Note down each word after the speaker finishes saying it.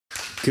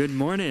Good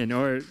morning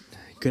or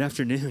good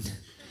afternoon.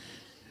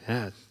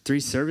 Yeah, 3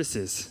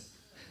 services.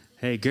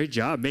 Hey, good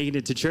job making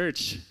it to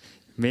church.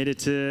 Made it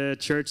to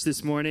church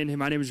this morning.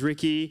 My name is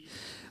Ricky.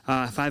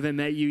 If I haven't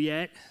met you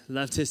yet,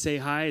 love to say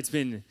hi. It's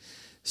been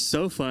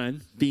so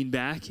fun being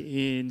back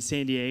in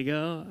San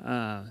Diego.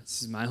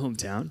 This is my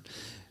hometown.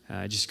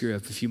 I just grew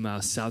up a few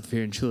miles south of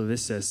here in Chula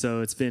Vista,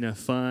 so it's been a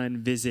fun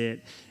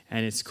visit,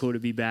 and it's cool to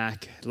be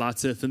back.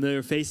 Lots of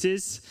familiar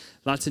faces,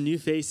 lots of new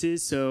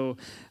faces, so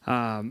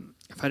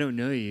if I don't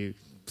know you,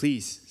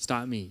 please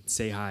stop me,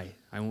 say hi.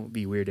 I won't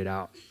be weirded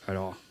out at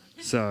all.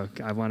 So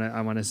I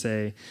want to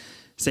say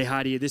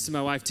hi to you. This is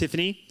my wife,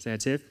 Tiffany. Say hi,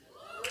 Tiff.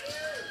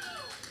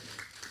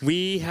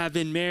 We have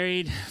been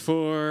married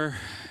for,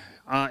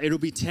 it'll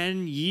be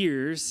 10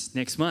 years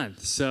next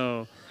month.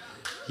 So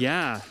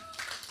yeah,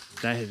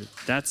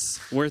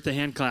 that's worth a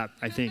hand clap,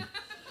 I think.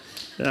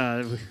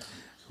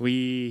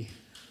 We're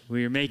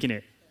making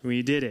it.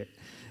 We did it.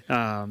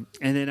 And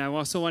then I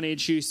also want to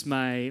introduce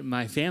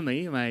my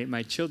family,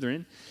 my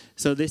children.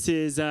 So this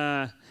is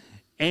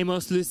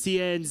Amos,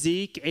 Lucia, and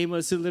Zeke.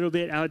 Amos is a little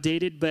bit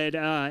outdated, but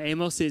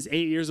Amos is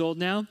 8 years old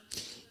now.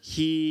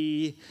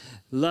 He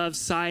loves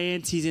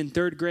science. He's in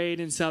 3rd grade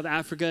in South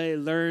Africa.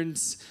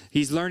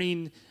 He's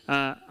learning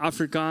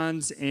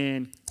Afrikaans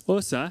and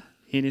Xhosa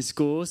in his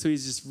school, so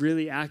he's just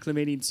really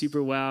acclimating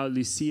super well.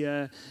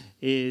 Lucia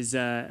is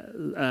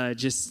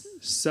just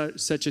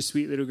such a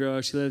sweet little girl.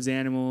 She loves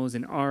animals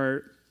and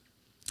art.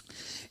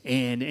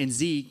 And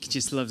Zeke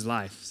just loves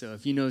life. So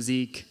if you know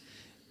Zeke,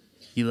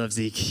 you love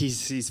Zeke.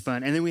 He's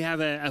fun. And then we have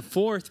a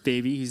 4th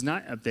baby who's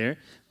not up there.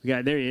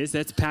 There he is.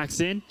 That's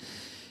Paxton.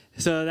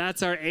 So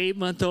that's our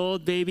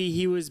 8-month-old baby.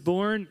 He was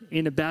born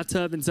in a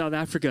bathtub in South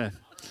Africa.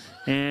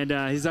 And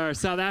he's our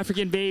South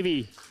African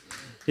baby.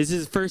 This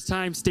is his first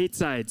time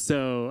stateside.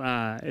 So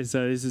this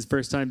is his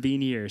first time being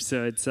here.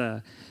 So it's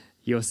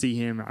you'll see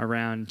him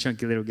around,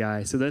 chunky little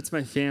guy. So that's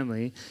my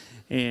family.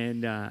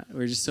 And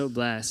we're just so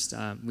blessed.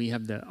 We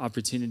have the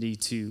opportunity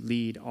to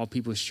lead All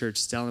People's Church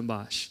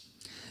Stellenbosch.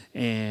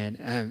 And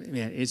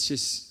man, it's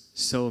just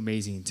so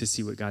amazing to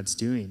see what God's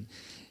doing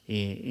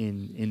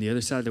in the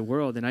other side of the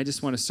world. And I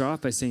just want to start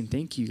off by saying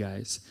thank you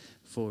guys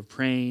for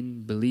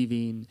praying,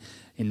 believing,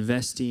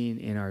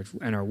 investing in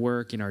our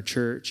work, in our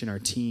church, in our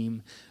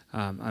team.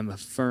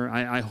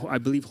 I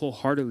believe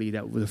wholeheartedly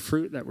that the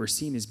fruit that we're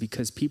seeing is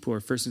because people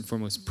are first and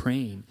foremost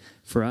praying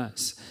for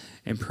us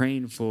and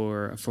praying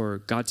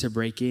for God to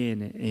break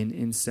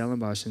in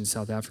Stellenbosch in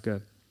South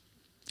Africa.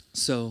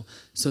 So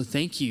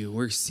thank you.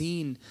 We're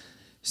seeing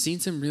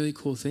some really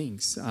cool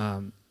things.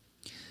 I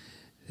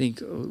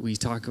think we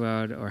talk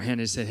about, or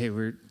Hannah said, hey,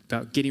 we're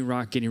about getting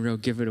rock, getting real,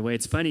 give it away.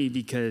 It's funny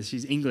because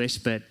she's English,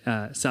 but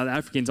South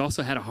Africans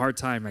also had a hard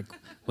time. Like,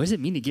 what does it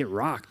mean to get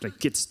rocked? Like,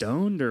 get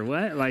stoned or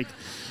what?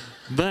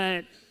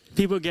 But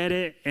people get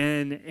it,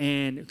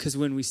 and because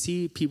when we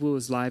see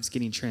people's lives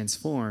getting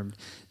transformed,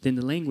 then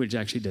the language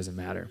actually doesn't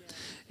matter.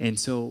 And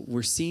so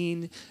we're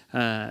seeing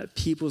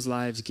people's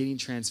lives getting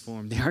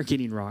transformed. They are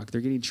getting rocked.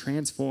 They're getting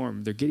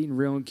transformed. They're getting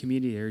real in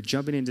community. They're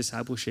jumping in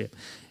discipleship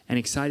and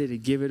excited to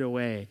give it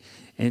away.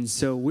 And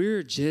so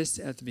we're just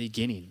at the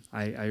beginning.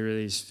 I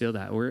really just feel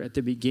that. We're at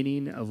the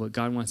beginning of what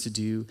God wants to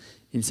do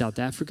in South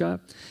Africa,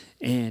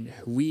 and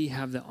we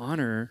have the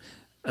honor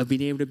of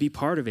being able to be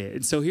part of it.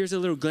 And so here's a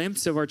little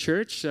glimpse of our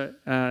church. We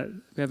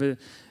have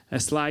a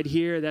slide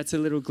here. That's a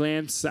little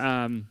glimpse.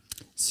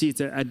 See, it's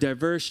a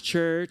diverse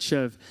church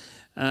of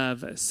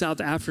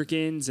South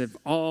Africans of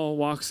all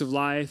walks of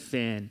life,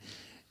 and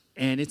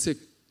it's a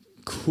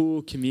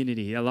cool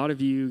community. A lot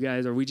of you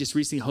guys, we just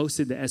recently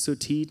hosted the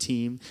SOT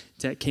team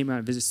that came out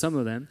and visited some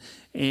of them,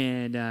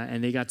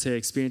 and they got to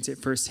experience it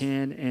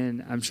firsthand,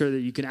 and I'm sure that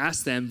you can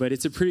ask them, but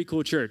it's a pretty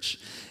cool church,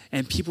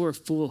 and people are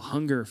full of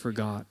hunger for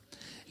God.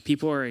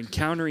 People are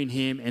encountering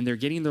him, and they're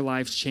getting their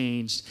lives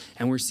changed,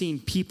 and we're seeing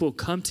people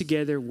come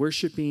together,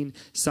 worshiping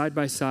side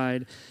by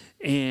side,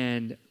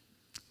 and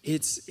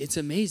it's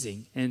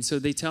amazing. And so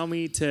they tell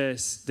me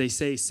they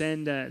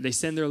send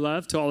their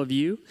love to all of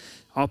you,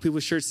 All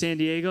People's Church San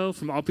Diego,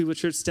 from All People's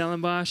Church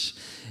Stellenbosch,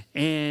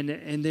 and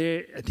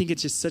I think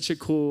it's just such a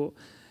cool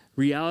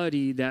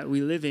reality that we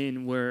live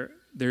in, where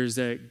there's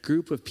a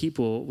group of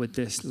people with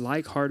this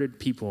like-hearted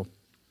people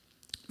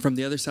from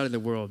the other side of the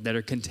world that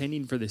are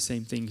contending for the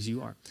same things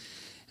you are,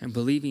 and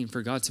believing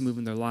for God to move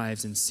in their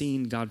lives and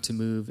seeing God to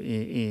move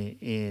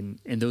in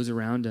those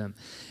around them.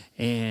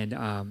 And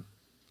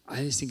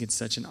I just think it's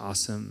such an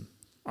awesome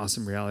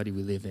reality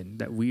we live in,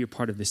 that we are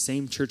part of the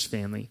same church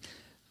family,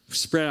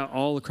 spread out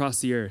all across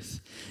the earth.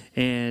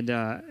 And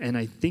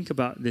I think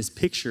about this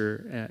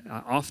picture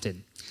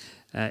often.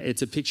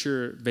 It's a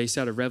picture based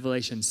out of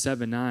Revelation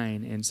 7:9,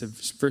 and it's a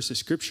verse of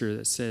scripture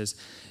that says,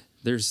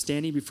 they're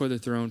standing before the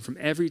throne from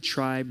every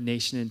tribe,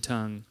 nation, and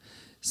tongue,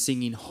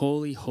 singing,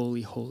 holy,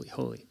 holy, holy,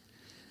 holy.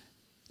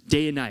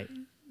 Day and night.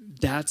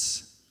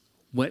 That's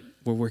what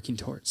we're working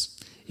towards,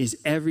 is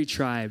every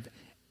tribe,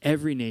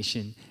 every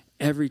nation,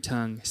 every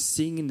tongue,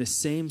 singing the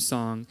same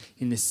song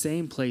in the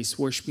same place,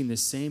 worshiping the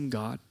same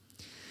God.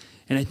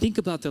 And I think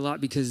about that a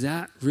lot because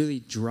that really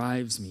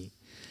drives me.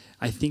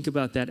 I think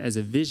about that as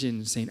a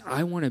vision, saying,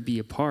 I want to be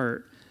a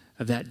part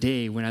of that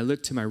day when I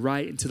look to my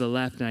right and to the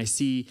left and I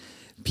see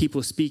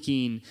people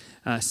speaking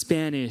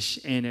Spanish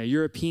and a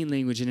European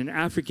language and an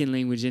African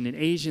language and an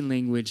Asian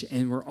language,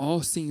 and we're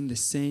all singing the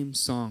same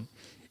song.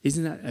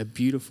 Isn't that a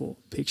beautiful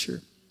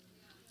picture?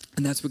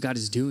 And that's what God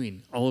is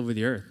doing all over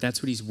the earth.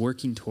 That's what he's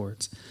working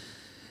towards.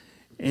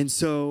 And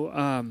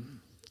so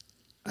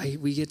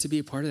we get to be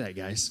a part of that,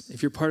 guys.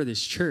 If you're part of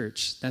this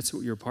church, that's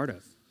what you're a part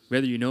of.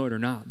 Whether you know it or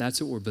not,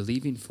 that's what we're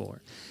believing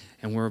for.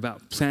 And we're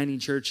about planting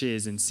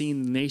churches and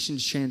seeing the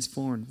nations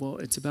transformed. Well,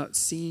 it's about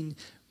seeing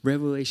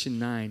Revelation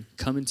 9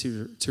 come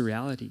into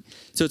reality.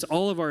 So it's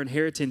all of our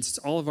inheritance. It's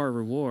all of our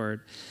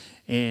reward.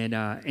 And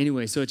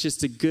anyway, so it's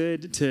just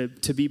good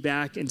to be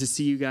back and to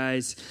see you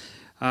guys.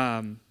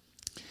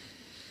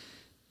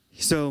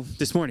 So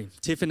this morning,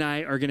 Tiff and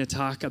I are going to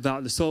talk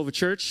about the soul of a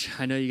church.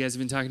 I know you guys have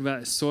been talking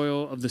about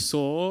soil of the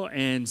soul,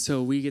 and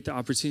so we get the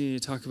opportunity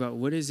to talk about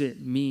what does it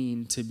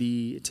mean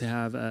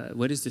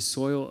what is the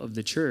soil of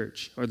the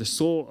church, or the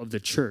soul of the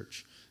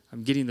church.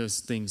 I'm getting those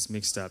things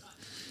mixed up.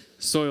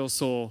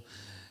 Soul.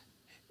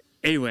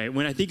 Anyway,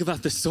 when I think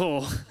about the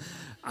soul,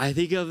 I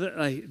think of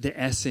like the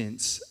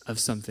essence of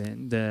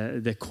something,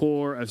 the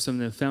core of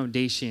something, the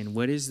foundation.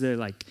 What's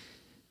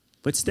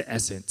the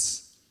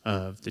essence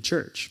of the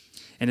church?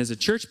 And as a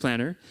church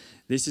planner,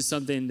 this is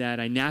something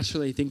that I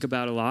naturally think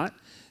about a lot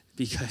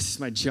because it's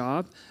my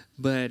job.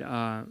 But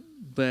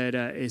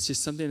it's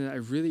just something that I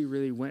really,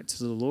 really went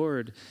to the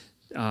Lord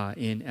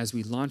in as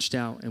we launched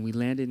out and we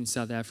landed in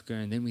South Africa.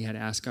 And then we had to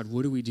ask God,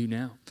 what do we do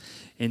now?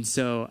 And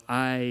so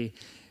I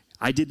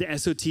did the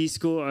SOT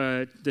school,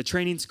 the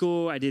training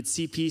school. I did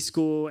CP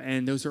school,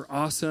 and those are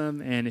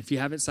awesome. And if you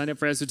haven't signed up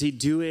for SOT,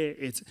 do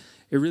it.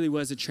 It really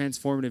was a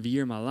transformative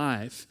year in my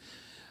life.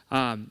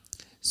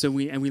 So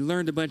we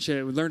learned we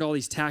learned all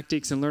these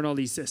tactics and learned all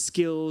these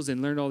skills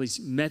and learned all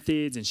these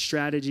methods and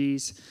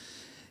strategies.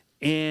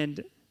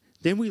 And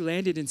then we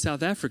landed in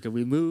South Africa.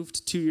 We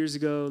moved 2 years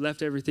ago,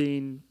 left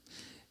everything,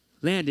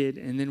 landed,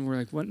 and then we're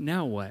like,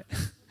 now what?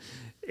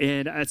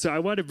 And so I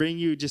want to bring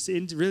you just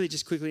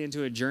quickly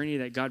into a journey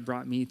that God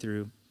brought me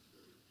through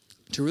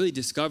to really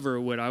discover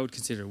what I would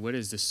consider what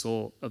is the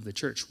soul of the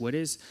church. What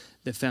is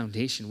the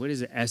foundation? What is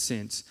the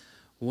essence?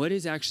 What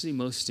is actually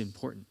most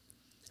important?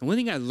 And one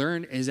thing I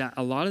learned is that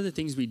a lot of the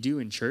things we do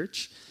in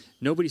church,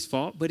 nobody's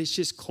fault, but it's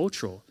just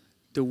cultural.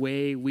 The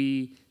way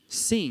we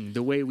sing,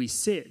 the way we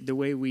sit, the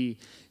way we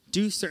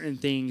do certain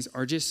things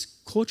are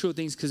just cultural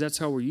things because that's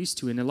how we're used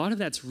to. And a lot of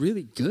that's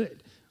really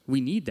good.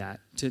 We need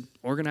that to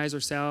organize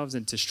ourselves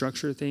and to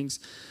structure things.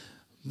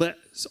 But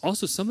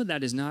also some of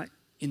that is not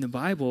in the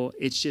Bible.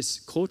 It's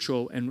just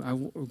cultural. And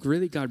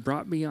God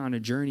brought me on a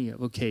journey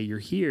of, okay, you're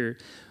here.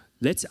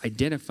 Let's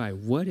identify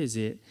what is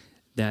it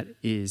that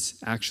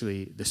is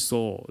actually the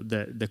soul,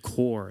 the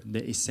core,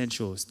 the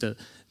essentials, the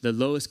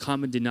lowest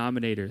common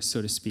denominator,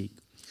 so to speak.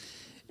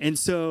 And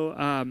so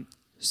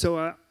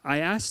I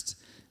asked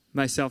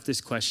myself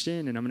this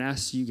question, and I'm going to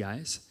ask you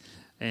guys,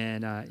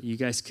 and you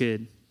guys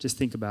could just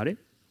think about it,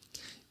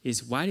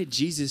 is why did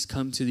Jesus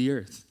come to the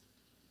earth?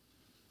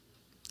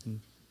 And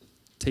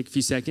take a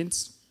few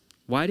seconds.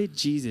 Why did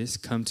Jesus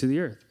come to the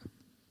earth?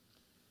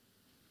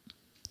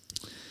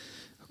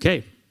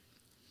 Okay.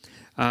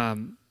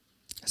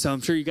 So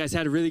I'm sure you guys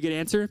had a really good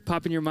answer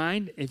pop in your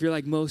mind. If you're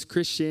like most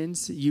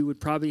Christians, you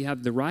would probably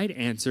have the right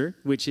answer,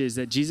 which is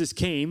that Jesus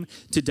came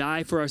to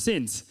die for our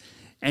sins.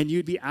 And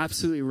you'd be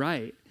absolutely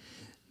right.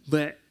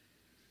 But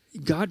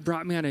God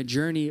brought me on a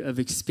journey of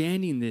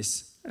expanding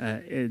this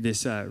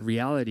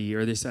reality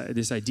or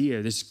this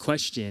idea, this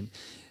question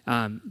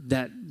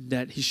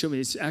that he showed me.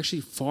 It's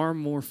actually far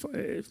more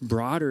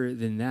broader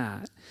than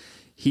that.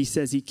 He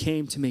says he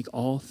came to make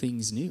all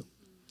things new.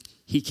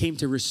 He came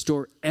to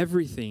restore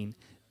everything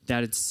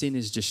that its sin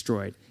is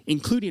destroyed,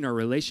 including our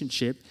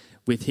relationship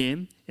with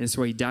him. And that's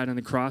why he died on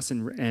the cross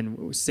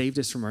and saved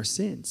us from our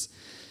sins.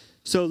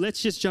 So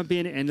let's just jump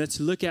in and let's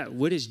look at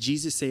what does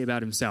Jesus say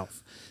about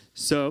himself.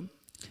 So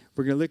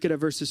we're going to look at a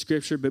verse of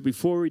scripture, but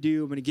before we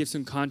do, I'm going to give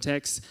some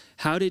context.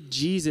 How did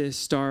Jesus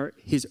start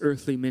his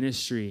earthly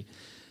ministry?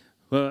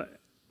 Well,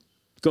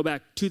 go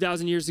back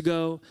 2,000 years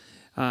ago,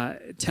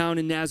 town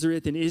in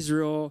Nazareth in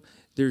Israel.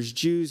 There's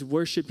Jews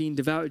worshiping,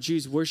 devout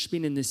Jews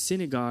worshiping in the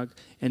synagogue,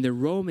 and the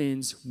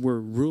Romans were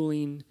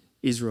ruling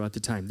Israel at the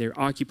time. They were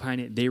occupying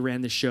it. They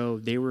ran the show.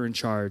 They were in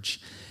charge.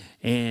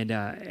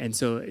 And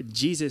so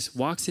Jesus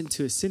walks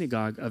into a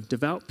synagogue of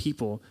devout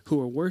people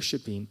who are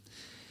worshiping,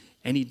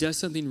 and he does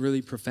something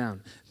really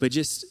profound. But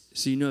just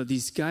so you know,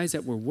 these guys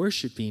that were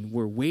worshiping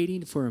were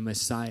waiting for a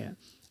Messiah.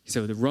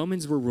 So the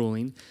Romans were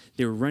ruling.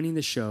 They were running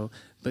the show.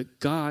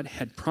 But God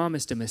had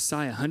promised a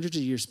Messiah hundreds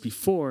of years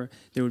before.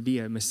 There would be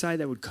a Messiah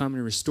that would come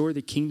and restore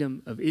the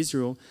kingdom of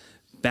Israel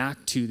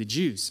back to the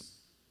Jews.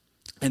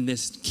 And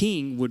this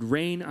king would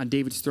reign on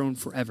David's throne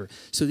forever.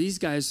 So these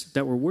guys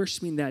that were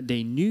worshiping that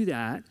day knew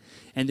that,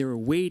 and they were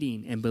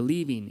waiting and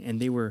believing, and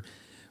they were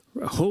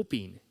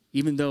hoping,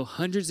 even though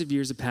hundreds of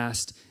years have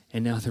passed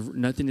and now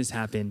nothing has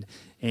happened,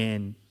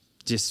 and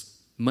just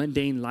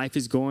mundane life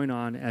is going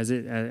on as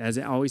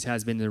it always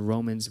has been. The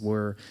Romans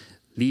were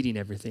leading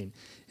everything.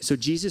 So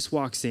Jesus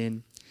walks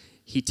in,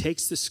 he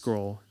takes the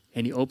scroll,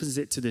 and he opens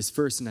it to this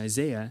verse in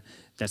Isaiah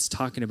that's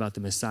talking about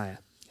the Messiah.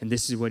 And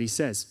this is what he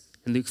says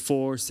in Luke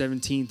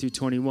 4:17 through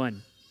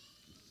 21.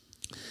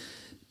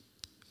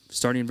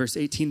 Starting in verse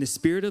 18, the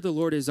Spirit of the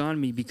Lord is on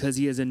me because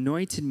he has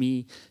anointed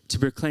me to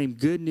proclaim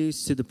good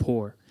news to the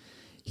poor.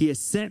 He has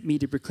sent me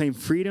to proclaim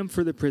freedom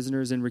for the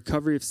prisoners and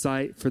recovery of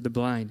sight for the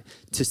blind,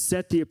 to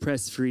set the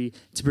oppressed free,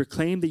 to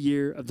proclaim the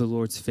year of the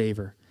Lord's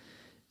favor.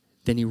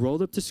 Then he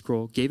rolled up the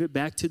scroll, gave it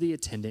back to the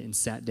attendant, and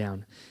sat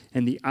down.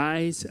 And the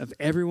eyes of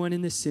everyone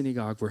in the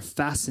synagogue were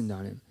fastened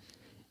on him.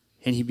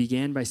 And he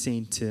began by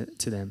saying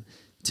to them,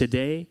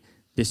 today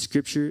this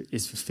scripture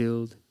is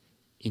fulfilled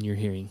in your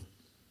hearing.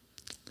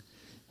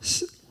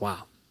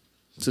 Wow.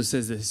 So it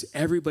says this,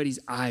 everybody's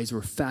eyes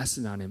were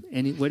fastened on him.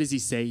 And what does he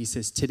say? He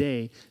says,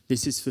 today,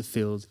 this is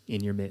fulfilled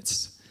in your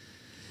midst.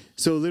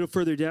 So a little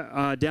further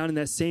down in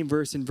that same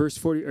verse, in verse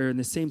 40, or in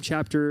the same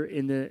chapter,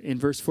 in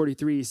verse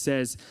 43, he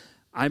says,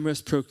 I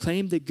must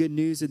proclaim the good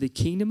news of the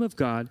kingdom of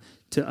God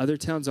to other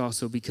towns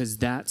also, because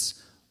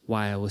that's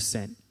why I was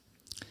sent.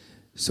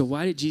 So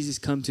why did Jesus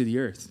come to the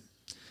earth?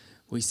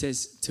 Well, he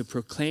says to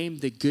proclaim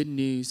the good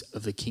news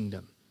of the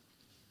kingdom.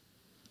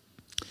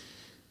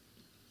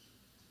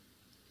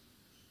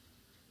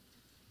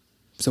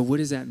 So what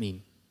does that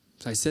mean?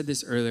 So I said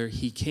this earlier.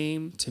 He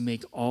came to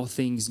make all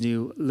things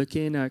new. Look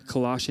in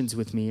Colossians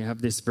with me. I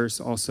have this verse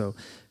also.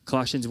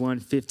 Colossians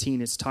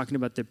 1:15. It's talking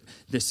about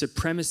the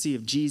supremacy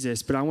of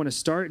Jesus. But I want to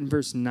start in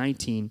verse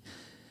 19.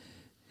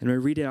 And I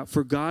read it out.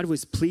 For God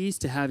was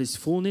pleased to have his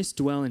fullness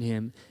dwell in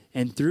him,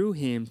 and through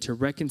him to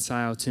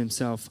reconcile to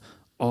himself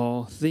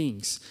all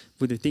things,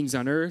 whether things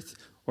on earth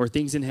or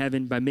things in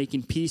heaven, by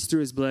making peace through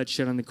his blood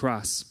shed on the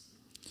cross.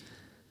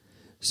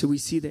 So we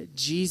see that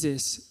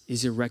Jesus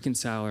is a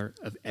reconciler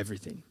of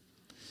everything.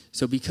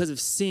 So because of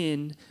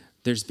sin,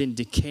 there's been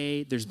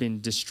decay, there's been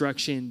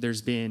destruction,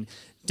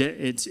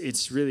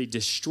 it's really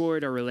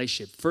destroyed our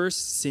relationship.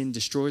 First, sin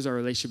destroys our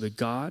relationship with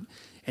God,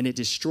 and it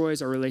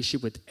destroys our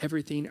relationship with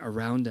everything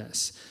around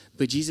us.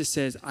 But Jesus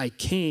says, I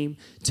came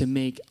to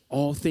make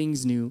all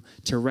things new,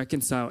 to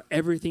reconcile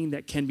everything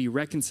that can be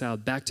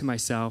reconciled back to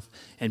myself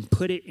and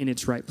put it in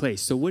its right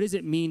place. So what does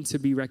it mean to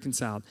be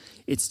reconciled?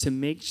 It's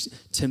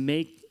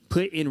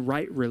put in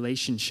right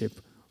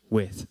relationship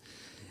with.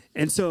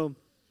 And so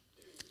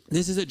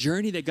this is a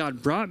journey that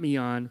God brought me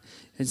on,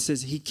 and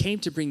says he came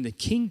to bring the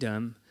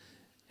kingdom,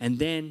 and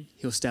then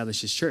he'll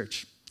establish his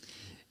church.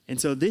 And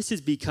so this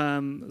has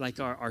become like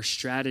our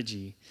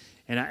strategy.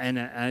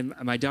 And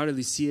my daughter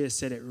Lucia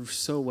said it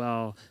so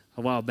well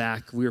a while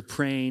back. We were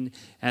praying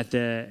at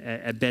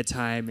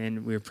bedtime,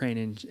 and we were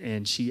praying,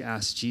 and she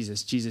asked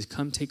Jesus,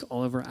 come take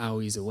all of our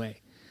owies away.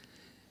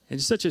 And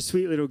it's such a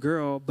sweet little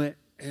girl, but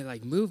it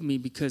like moved me,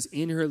 because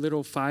in her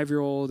little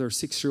 5-year-old or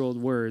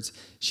 6-year-old words,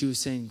 she was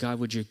saying, God,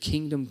 would your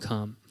kingdom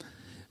come?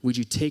 Would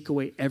you take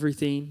away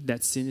everything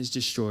that sin has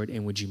destroyed,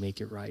 and would you make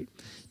it right?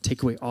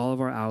 Take away all of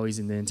our owies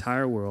in the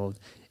entire world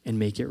and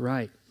make it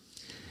right.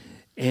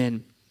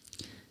 And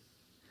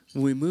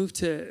when we moved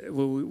to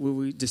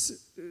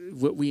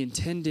what we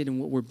intended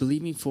and what we're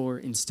believing for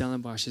in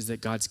Stellenbosch is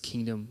that God's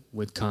kingdom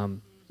would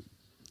come.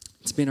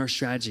 It's been our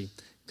strategy.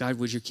 God,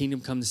 would your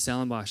kingdom come to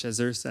Stellenbosch in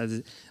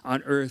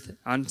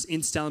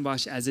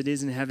Stellenbosch as it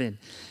is in heaven?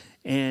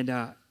 And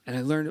I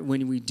learned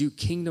when we do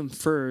kingdom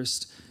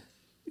first,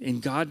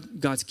 and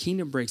God's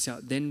kingdom breaks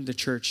out, then the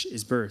church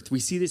is birthed. We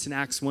see this in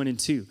Acts 1 and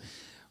 2,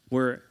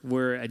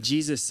 where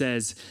Jesus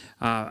says,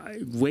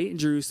 wait in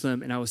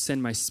Jerusalem, and I will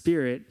send my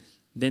spirit.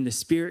 Then the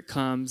spirit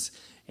comes,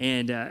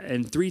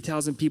 and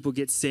 3,000 people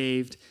get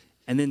saved,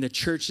 and then the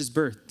church is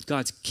birthed.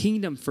 God's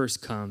kingdom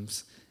first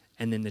comes,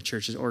 and then the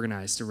church is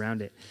organized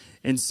around it.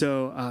 And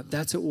so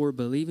that's what we're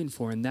believing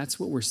for, and that's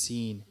what we're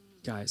seeing,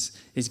 guys,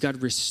 is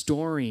God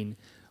restoring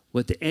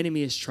what the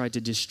enemy has tried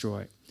to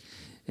destroy.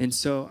 And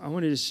so I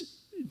want to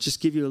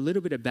just give you a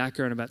little bit of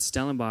background about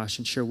Stellenbosch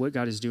and share what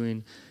God is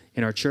doing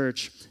in our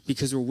church,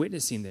 because we're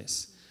witnessing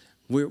this.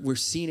 We're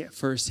seeing it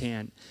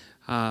firsthand.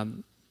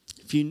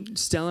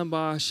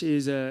 Stellenbosch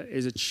is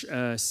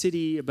a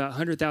city, about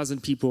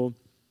 100,000 people,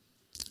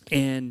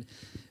 and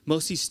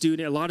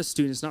a lot of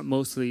students, not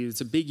mostly. It's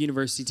a big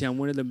university town,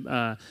 one of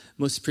the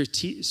most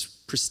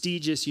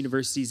prestigious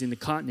universities in the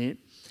continent.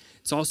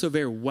 It's also a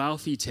very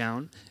wealthy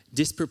town,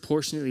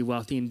 disproportionately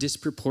wealthy and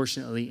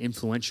disproportionately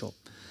influential.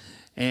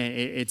 And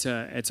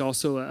it's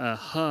also a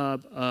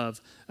hub of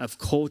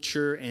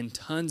culture and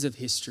tons of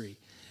history.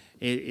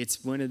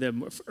 It's one of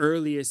the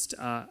earliest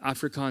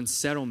Afrikaans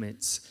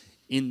settlements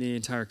in the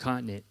entire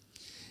continent.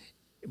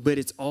 But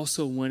it's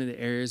also one of the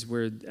areas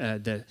where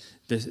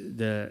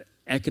the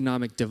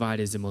economic divide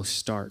is the most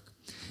stark.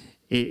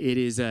 It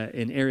is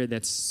an area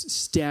that's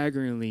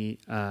staggeringly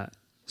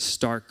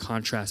stark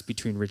contrast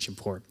between rich and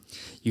poor.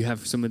 You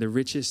have some of the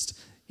richest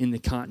in the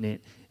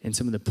continent and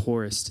some of the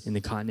poorest in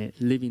the continent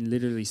living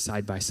literally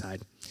side by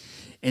side.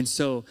 And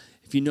so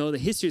if you know the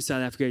history of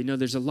South Africa, you know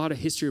there's a lot of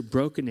history of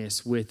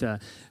brokenness with the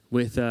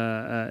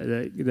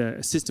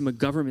system of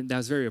government that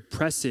was very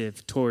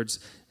oppressive towards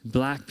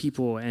Black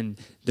people, and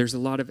there's a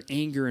lot of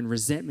anger and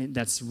resentment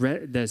that's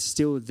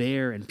still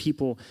there, and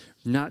people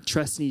not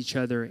trusting each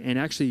other and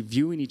actually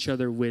viewing each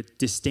other with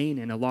disdain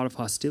and a lot of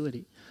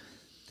hostility.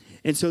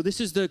 And so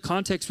this is the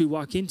context we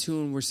walk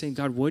into, and we're saying,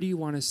 God, what do you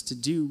want us to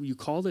do? You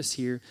called us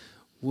here.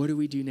 What do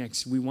we do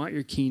next? We want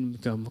your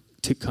kingdom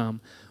to come.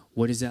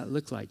 What does that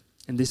look like?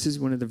 And this is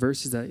one of the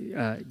verses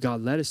that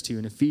God led us to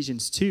in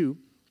Ephesians 2.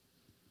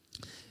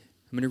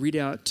 I'm going to read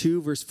out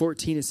 2, verse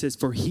 14. It says,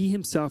 "For he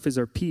himself is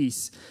our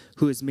peace,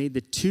 who has made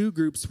the two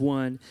groups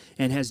one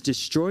and has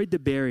destroyed the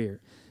barrier,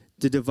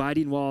 the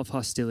dividing wall of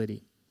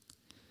hostility."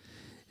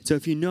 So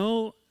if you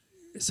know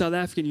South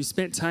Africa and you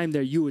spent time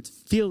there, you would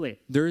feel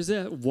it. There's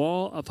a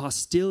wall of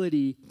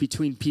hostility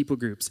between people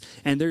groups.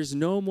 And there's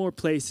no more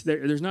place,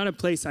 there's not a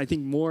place, I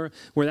think, more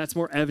where that's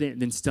more evident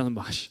than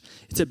Stellenbosch.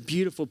 It's a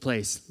beautiful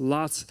place.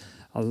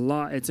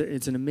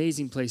 It's an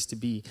amazing place to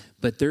be.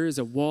 But there is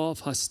a wall of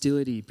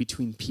hostility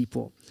between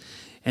people.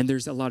 And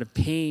there's a lot of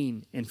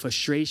pain and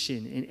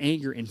frustration and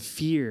anger and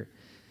fear.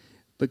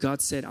 But God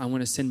said, I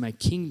want to send my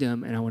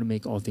kingdom and I want to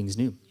make all things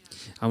new.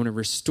 I want to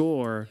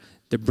restore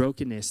the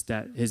brokenness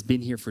that has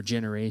been here for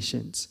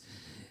generations.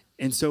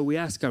 And so we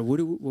asked God, what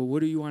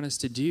do you want us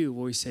to do?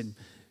 Well, we said,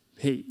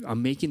 hey,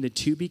 I'm making the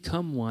two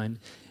become one,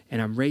 and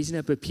I'm raising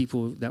up a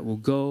people that will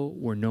go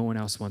where no one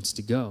else wants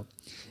to go.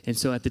 And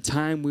so at the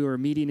time, we were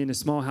meeting in a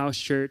small house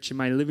church in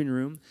my living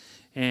room,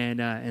 and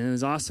it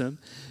was awesome.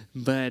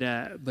 But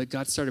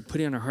God started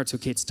putting on our hearts,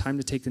 okay, it's time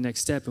to take the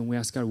next step. And we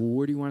asked God, well,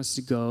 where do you want us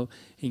to go?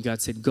 And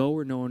God said, go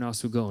where no one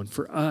else will go. And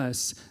for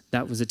us,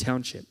 that was a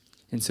township.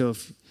 And so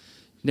if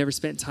never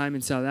spent time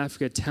in South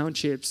Africa,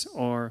 townships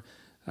are,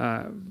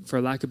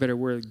 for lack of a better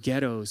word,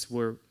 ghettos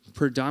where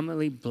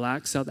predominantly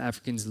Black South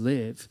Africans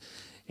live.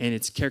 And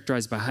it's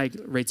characterized by high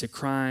rates of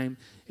crime,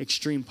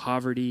 extreme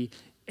poverty.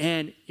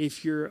 And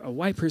if you're a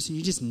white person,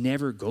 you just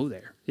never go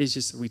there. It's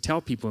just, we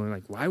tell people,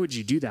 like, why would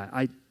you do that?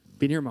 I've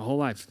been here my whole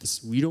life.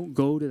 We don't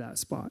go to that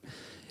spot.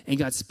 And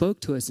God spoke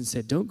to us and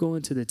said, don't go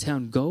into the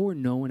town. Go where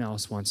no one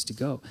else wants to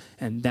go.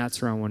 And that's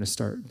where I want to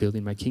start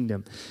building my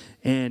kingdom.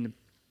 And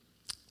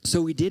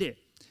so we did it.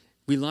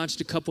 We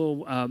launched a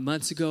couple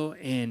months ago,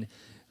 and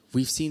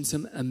we've seen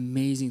some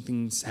amazing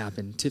things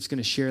happen. Tiff's going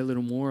to share a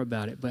little more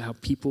about it, but how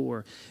people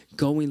were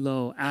going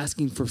low,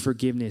 asking for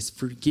forgiveness,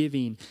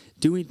 forgiving,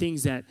 doing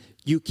things that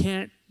you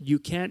can't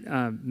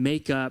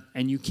make up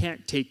and you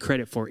can't take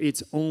credit for.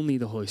 It's only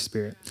the Holy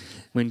Spirit.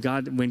 When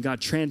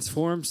God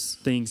transforms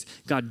things,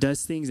 God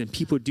does things, and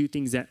people do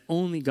things that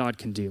only God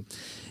can do.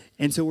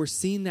 And so we're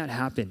seeing that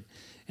happen,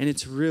 and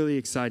it's really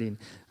exciting.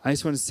 I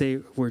just want to say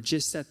we're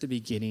just at the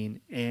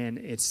beginning, and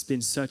it's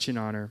been such an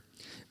honor.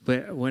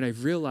 But what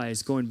I've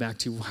realized, going back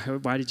to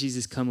why did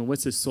Jesus come and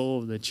what's the soul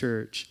of the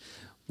church?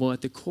 Well, at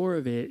the core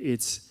of it,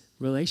 it's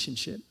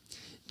relationship.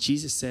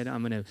 Jesus said,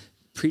 I'm going to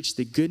preach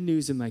the good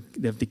news of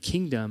the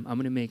kingdom. I'm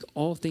going to make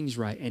all things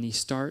right. And he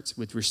starts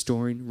with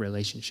restoring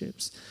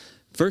relationships.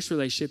 First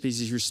relationship is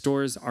he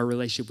restores our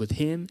relationship with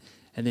him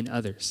and then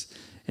others.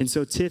 And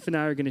so Tiff and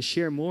I are going to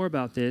share more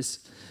about this,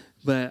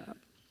 but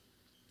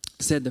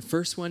said the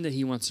first one that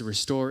he wants to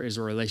restore is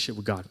a relationship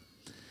with God.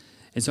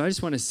 And so I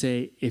just want to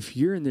say, if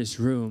you're in this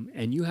room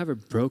and you have a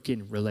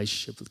broken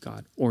relationship with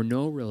God or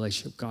no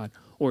relationship with God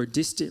or a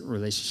distant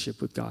relationship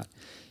with God,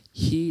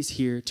 he's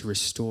here to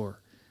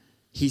restore.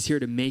 He's here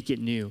to make it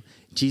new.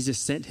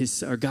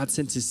 God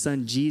sent his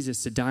son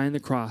Jesus to die on the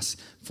cross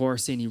for our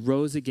sin. He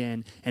rose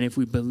again. And if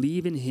we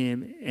believe in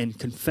him and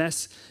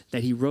confess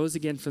that he rose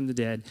again from the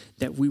dead,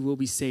 that we will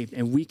be saved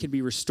and we can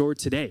be restored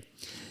today.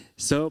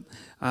 So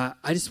I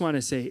just want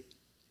to say,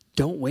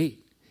 don't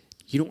wait.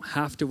 You don't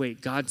have to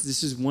wait.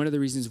 This is one of the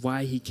reasons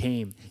why he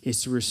came,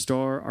 is to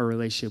restore our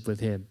relationship with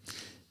him.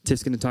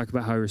 Tiff's going to talk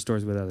about how he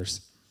restores with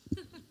others.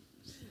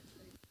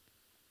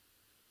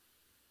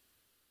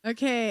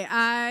 Okay,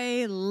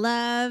 I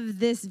love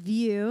this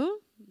view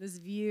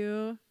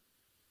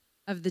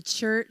of the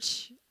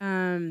church.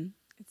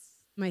 It's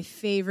my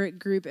favorite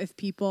group of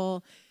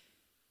people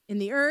in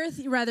the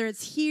earth, whether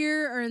it's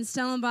here or in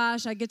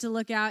Stellenbosch. I get to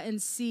look out and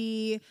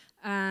see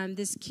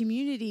this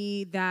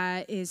community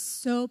that is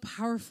so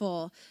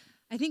powerful.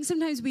 I think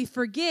sometimes we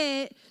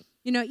forget,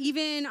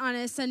 even on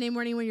a Sunday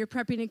morning when you're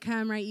prepping to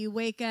come, right? You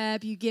wake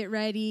up, you get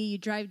ready, you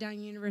drive down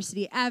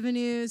University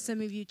Avenue. Some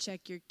of you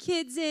check your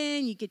kids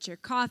in, you get your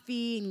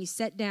coffee, and you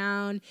sit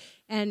down.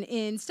 And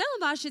in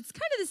Stellenbosch, it's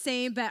kind of the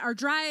same, but our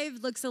drive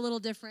looks a little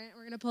different.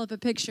 We're going to pull up a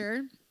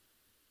picture.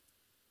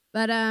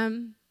 But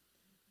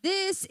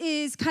this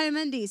is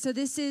Kayamandi. So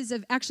this is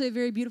actually a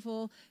very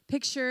beautiful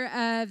picture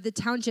of the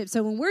township.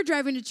 So when we're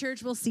driving to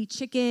church, we'll see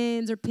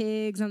chickens or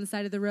pigs on the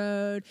side of the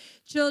road,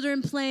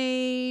 children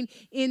playing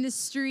in the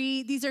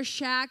street. These are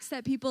shacks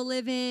that people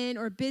live in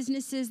or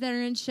businesses that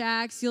are in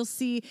shacks. You'll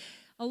see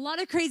a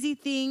lot of crazy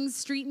things,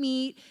 street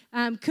meat,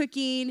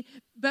 cooking.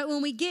 But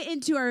when we get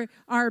into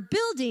our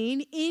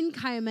building in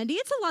Kayamandi,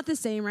 it's a lot the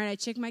same, right? I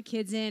check my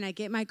kids in, I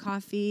get my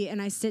coffee, and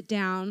I sit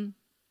down.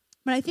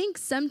 But I think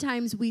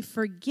sometimes we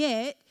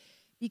forget,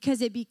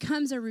 because it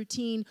becomes a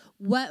routine,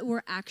 what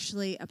we're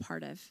actually a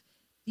part of.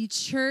 The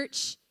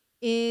church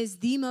is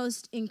the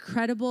most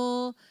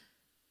incredible,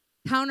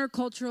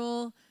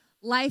 countercultural,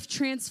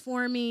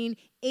 life-transforming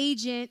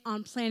agent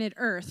on planet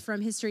Earth,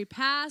 from history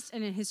past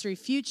and in history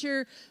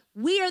future.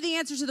 We are the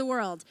answer to the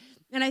world.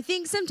 And I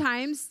think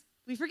sometimes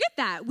we forget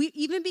that. We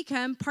even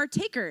become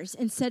partakers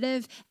instead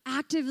of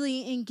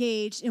actively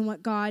engaged in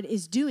what God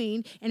is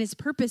doing and his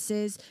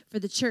purposes for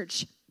the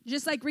church.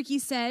 Just like Ricky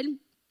said,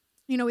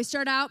 we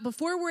start out,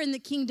 before we're in the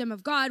kingdom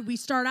of God, we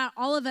start out,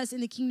 all of us,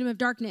 in the kingdom of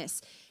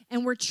darkness.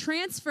 And we're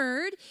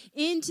transferred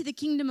into the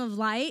kingdom of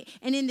light.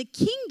 And in the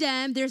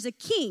kingdom, there's a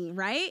king,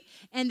 right?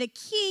 And the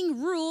king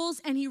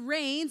rules and he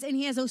reigns and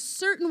he has a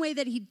certain way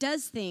that he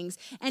does things.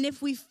 And if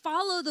we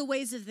follow the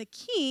ways of the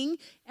king,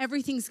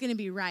 everything's going to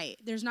be right.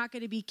 There's not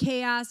going to be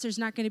chaos. There's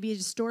not going to be a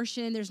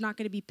distortion. There's not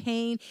going to be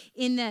pain.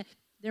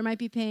 There might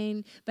be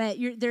pain, but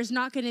there's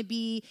not going to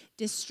be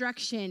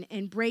destruction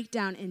and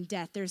breakdown and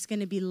death. There's going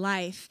to be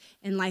life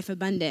and life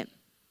abundant.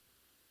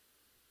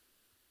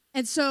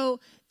 And so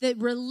the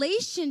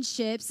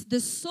relationships, the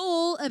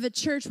soul of a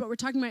church, what we're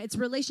talking about, it's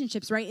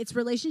relationships, right? It's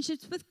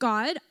relationships with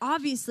God.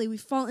 Obviously, we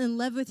fall in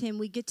love with him.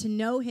 We get to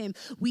know him.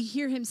 We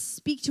hear him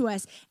speak to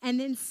us. And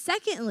then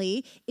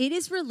secondly, it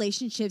is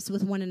relationships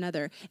with one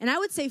another. And I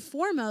would say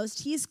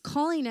foremost, he is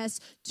calling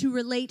us to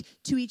relate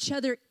to each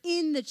other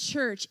in the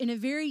church in a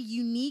very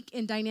unique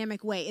and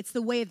dynamic way. It's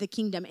the way of the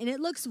kingdom. And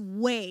it looks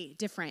way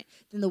different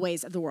than the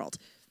ways of the world.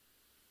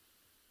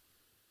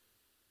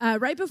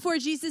 Right before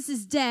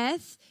Jesus'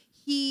 death,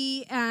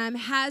 he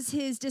has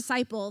his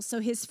disciples, so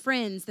his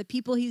friends, the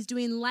people he's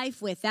doing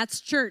life with. That's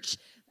church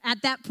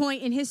at that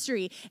point in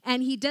history.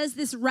 And he does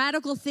this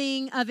radical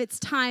thing of its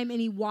time, and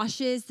he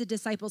washes the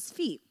disciples'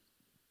 feet.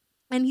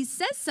 And he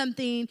says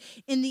something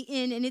in the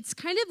end, and it's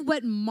kind of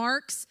what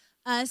marks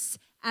us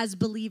as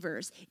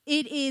believers.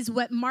 It is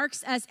what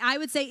marks us. I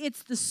would say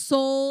it's the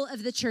soul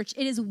of the church.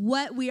 It is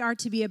what we are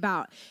to be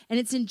about. And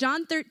it's in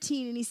John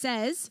 13, and he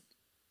says,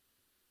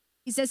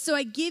 so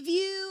I give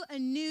you a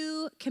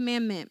new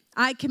commandment.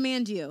 I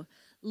command you,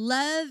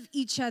 love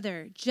each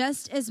other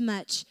just as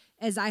much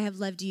as I have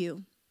loved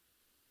you.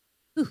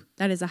 Ooh,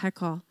 that is a high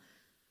call.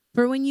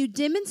 For when you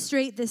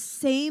demonstrate the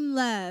same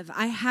love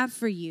I have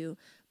for you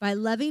by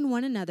loving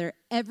one another,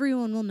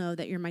 everyone will know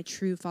that you're my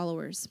true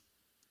followers.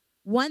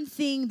 One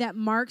thing that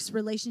marks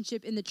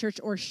relationship in the church,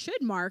 or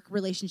should mark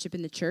relationship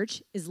in the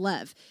church, is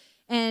love.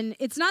 And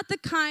it's not the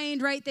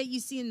kind, right, that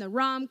you see in the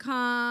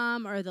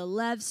rom-com or the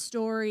love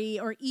story,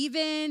 or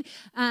even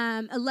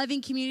a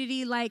loving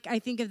community, like I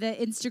think of the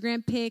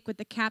Instagram pic with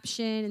the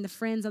caption and the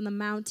friends on the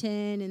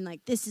mountain and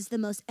like, this is the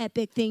most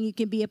epic thing you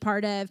can be a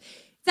part of.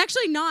 It's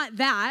actually not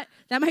that.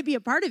 That might be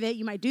a part of it.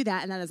 You might do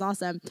that, and that is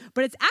awesome.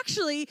 But it's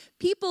actually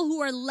people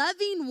who are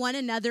loving one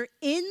another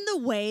in the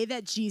way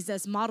that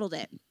Jesus modeled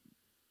it.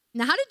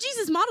 Now, how did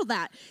Jesus model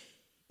that?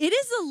 It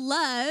is a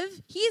love.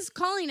 He is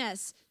calling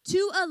us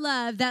to a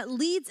love that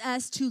leads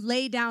us to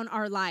lay down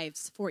our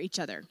lives for each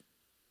other.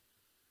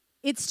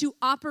 It's to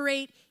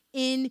operate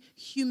in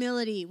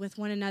humility with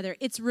one another.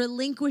 It's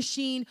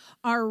relinquishing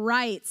our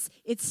rights.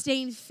 It's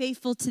staying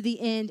faithful to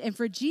the end. And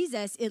for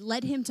Jesus, it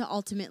led him to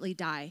ultimately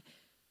die.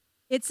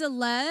 It's a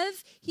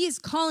love. He is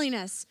calling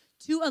us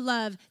to a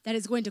love that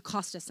is going to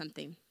cost us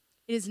something.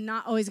 It is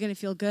not always going to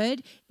feel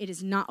good. It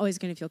is not always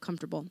going to feel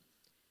comfortable.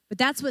 But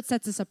that's what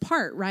sets us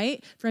apart,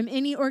 right? From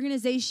any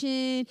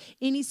organization,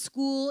 any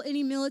school,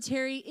 any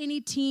military,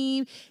 any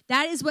team.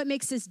 That is what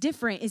makes us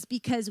different, is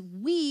because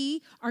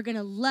we are going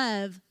to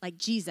love like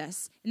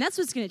Jesus. And that's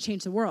what's going to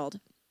change the world.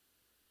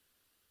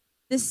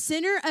 The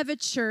center of a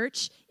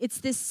church, it's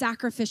this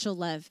sacrificial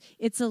love.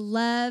 It's a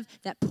love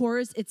that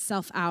pours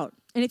itself out.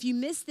 And if you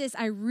miss this,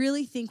 I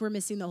really think we're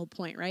missing the whole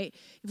point, right?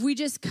 If we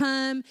just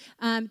come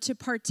to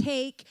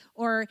partake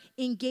or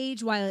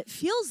engage while it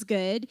feels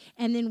good,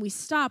 and then we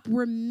stop,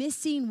 we're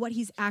missing what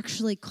he's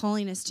actually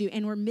calling us to,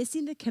 and we're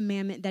missing the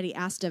commandment that he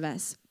asked of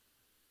us.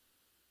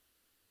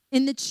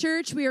 In the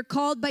church, we are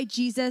called by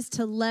Jesus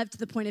to love to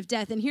the point of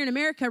death. And here in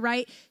America,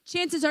 right,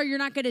 chances are you're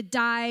not going to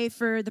die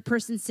for the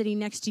person sitting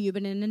next to you.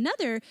 But in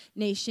another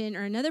nation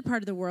or another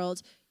part of the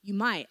world, you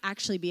might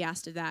actually be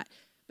asked of that.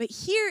 But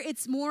here,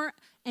 it's more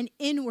an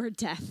inward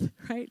death,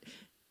 right?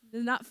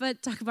 It's not fun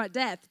to talk about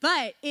death,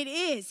 but it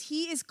is.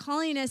 He is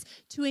calling us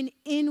to an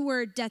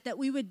inward death, that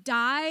we would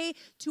die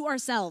to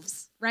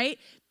ourselves, right?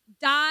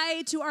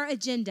 Die to our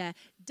agenda,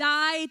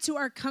 die to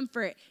our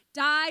comfort,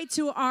 die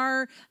to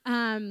our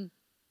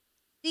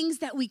things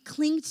that we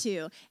cling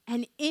to,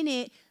 and in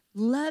it,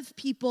 love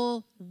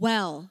people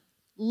well.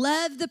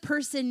 Love the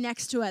person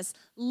next to us.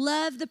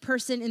 Love the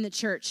person in the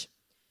church.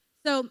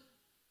 So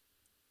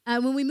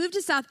when we moved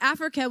to South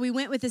Africa, we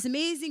went with this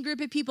amazing group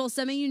of people.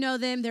 Some of you know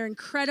them. They're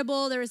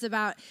incredible. There was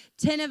about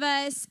 10 of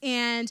us,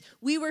 and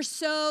we were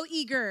so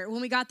eager. When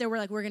we got there, we're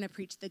like, we're going to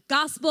preach the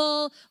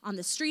gospel on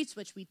the streets,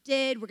 which we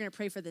did. We're going to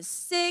pray for the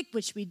sick,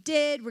 which we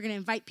did. We're going to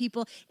invite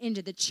people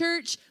into the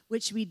church,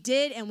 which we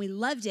did, and we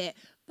loved it.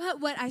 But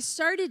what I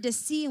started to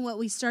see and what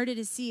we started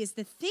to see is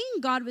the thing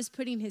God was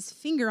putting his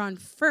finger on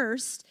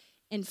first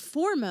and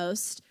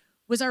foremost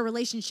was our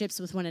relationships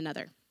with one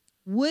another.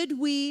 Would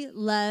we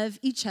love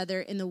each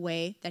other in the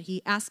way that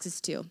he asks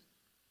us to?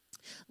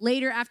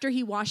 Later, after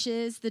he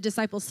washes the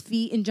disciples'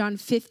 feet in John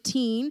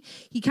 15,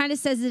 he kind of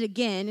says it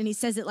again, and he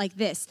says it like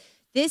this.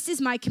 This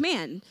is my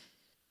command.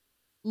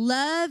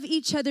 Love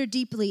each other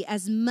deeply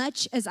as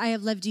much as I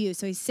have loved you.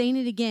 So he's saying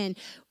it again.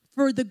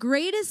 For the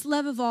greatest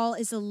love of all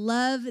is a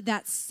love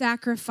that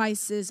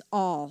sacrifices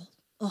all.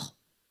 Oh.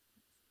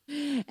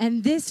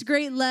 And this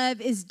great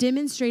love is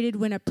demonstrated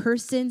when a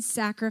person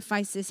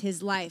sacrifices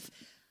his life.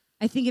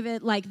 I think of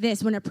it like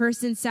this. When a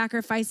person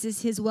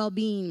sacrifices his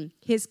well-being,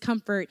 his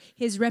comfort,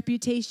 his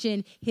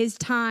reputation, his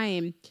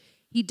time,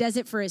 he does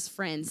it for his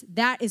friends.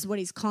 That is what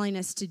he's calling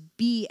us to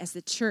be as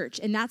the church.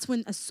 And that's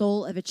when a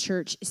soul of a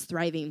church is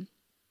thriving.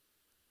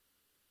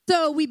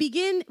 So we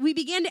began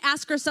to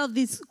ask ourselves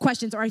these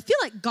questions, or I feel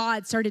like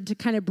God started to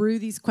kind of brew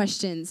these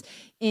questions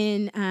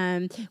in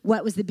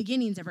what was the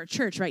beginnings of our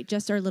church, right?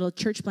 Just our little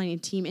church planning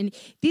team. And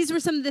these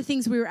were some of the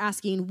things we were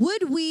asking.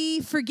 Would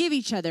we forgive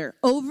each other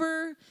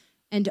over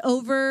and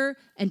over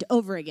and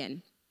over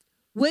again?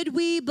 Would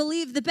we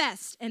believe the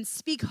best and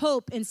speak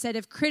hope instead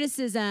of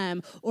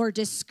criticism or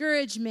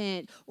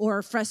discouragement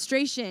or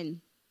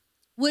frustration?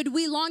 Would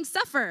we long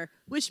suffer,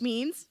 which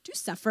means to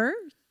suffer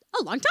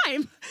a long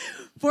time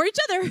for each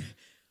other?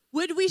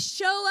 Would we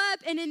show up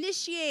and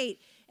initiate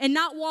and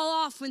not wall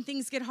off when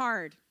things get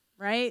hard,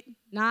 right?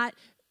 Not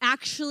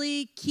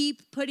actually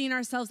keep putting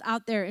ourselves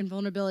out there in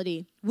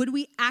vulnerability? Would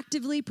we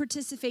actively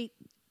participate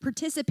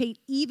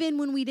even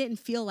when we didn't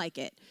feel like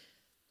it?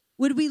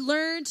 Would we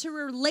learn to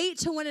relate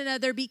to one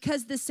another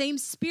because the same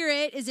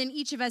spirit is in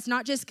each of us,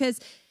 not just because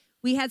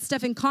we had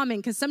stuff in common,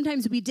 because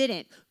sometimes we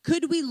didn't?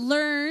 Could we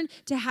learn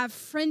to have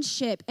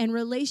friendship and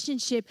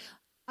relationship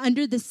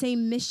under the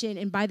same mission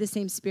and by the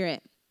same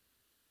spirit?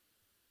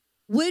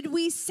 Would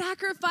we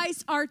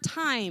sacrifice our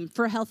time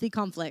for healthy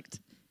conflict?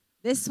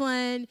 This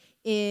one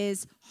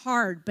is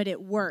hard, but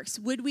it works.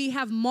 Would we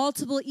have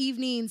multiple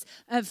evenings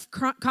of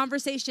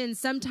conversations,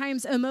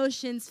 sometimes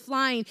emotions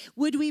flying?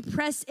 Would we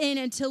press in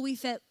until we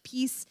felt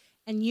peace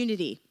and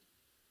unity?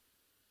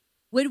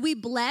 Would we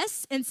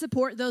bless and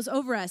support those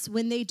over us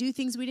when they do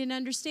things we didn't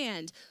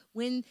understand,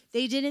 when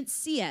they didn't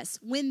see us,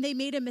 when they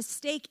made a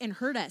mistake and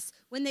hurt us,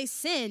 when they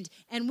sinned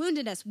and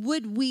wounded us?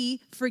 Would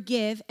we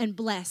forgive and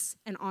bless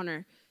and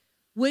honor?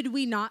 Would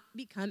we not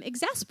become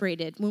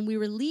exasperated when we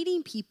were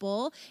leading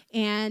people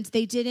and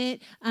they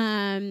didn't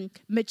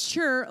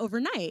mature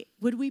overnight?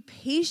 Would we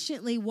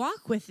patiently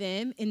walk with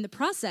them in the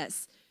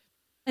process?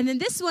 And then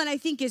this one I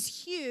think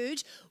is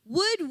huge.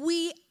 Would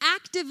we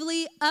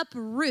actively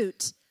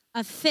uproot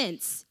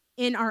offense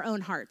in our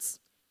own hearts?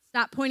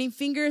 Stop pointing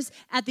fingers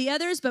at the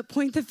others, but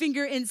point the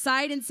finger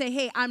inside and say,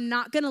 hey, I'm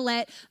not going to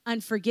let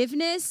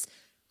unforgiveness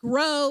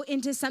grow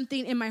into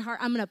something in my heart.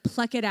 I'm going to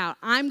pluck it out.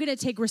 I'm going to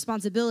take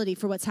responsibility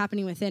for what's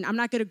happening within. I'm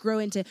not going to grow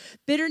into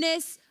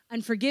bitterness,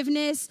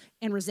 unforgiveness,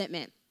 and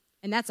resentment.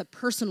 And that's a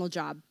personal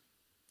job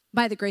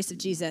by the grace of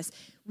Jesus.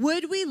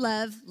 Would we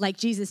love like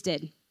Jesus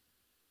did?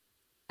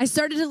 I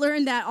started to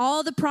learn that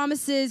all the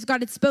promises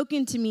God had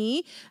spoken to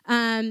me,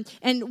 and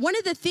one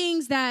of the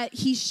things that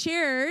he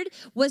shared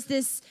was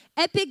this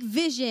epic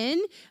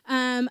vision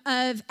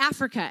of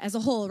Africa as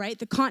a whole, right,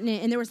 the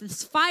continent. And there was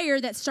this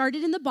fire that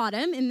started in the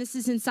bottom, and this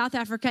is in South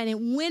Africa, and it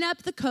went up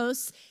the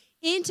coast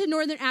into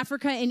northern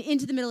Africa and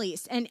into the Middle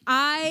East. And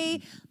I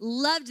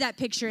loved that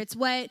picture. It's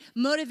what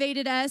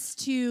motivated us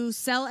to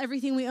sell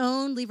everything we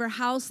own, leave our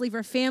house, leave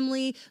our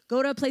family,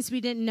 go to a place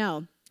we didn't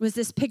know. Was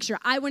this picture.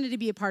 I wanted to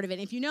be a part of it.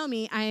 If you know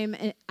me, I'm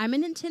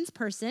an intense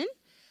person.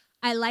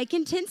 I like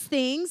intense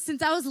things.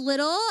 Since I was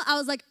little, I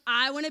was like,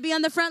 I want to be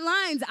on the front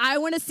lines. I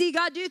want to see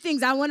God do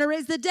things. I want to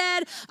raise the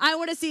dead. I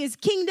want to see his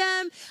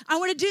kingdom. I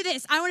want to do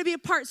this. I want to be a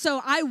part.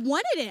 So I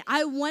wanted it.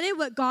 I wanted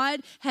what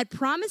God had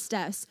promised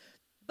us.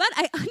 But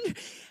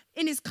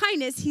in his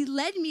kindness, he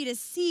led me to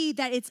see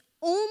that it's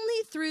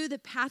only through the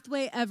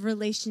pathway of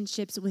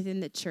relationships within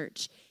the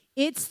church.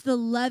 It's the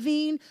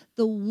loving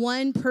the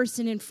one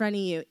person in front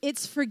of you.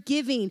 It's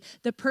forgiving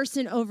the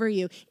person over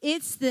you.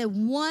 It's the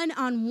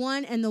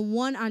one-on-one and the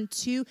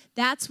one-on-two.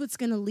 That's what's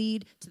going to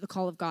lead to the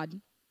call of God.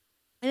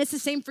 And it's the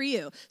same for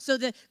you. So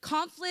the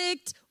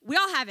conflict, we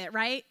all have it,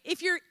 right?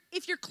 If you're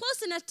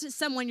close enough to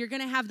someone, you're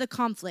going to have the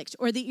conflict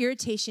or the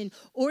irritation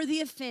or the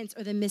offense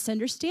or the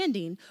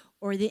misunderstanding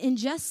or the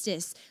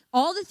injustice.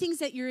 All the things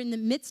that you're in the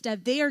midst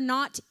of, they are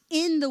not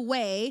in the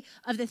way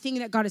of the thing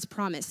that God has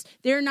promised.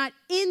 They're not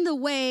in the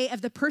way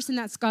of the person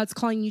that God's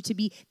calling you to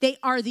be. They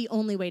are the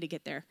only way to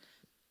get there.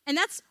 And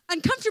that's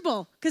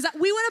uncomfortable because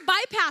we want to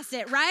bypass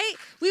it, right?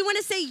 We want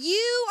to say,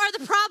 you are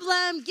the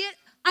problem.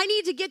 I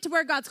need to get to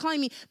where God's calling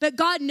me. But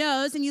God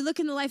knows, and you look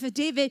in the life of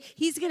David,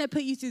 he's going to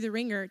put you through the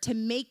ringer to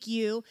make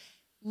you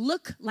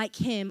look like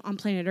him on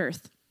planet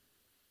Earth.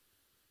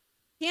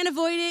 Can't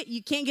avoid it.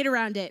 You can't get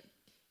around it.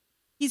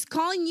 He's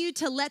calling you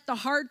to let the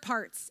hard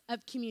parts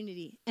of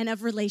community and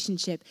of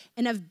relationship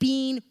and of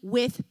being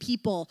with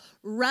people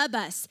rub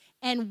us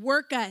and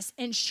work us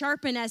and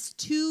sharpen us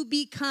to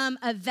become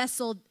a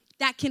vessel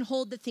that can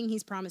hold the thing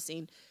he's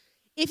promising.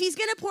 If he's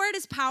going to pour out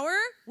his power,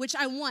 which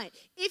I want,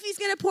 if he's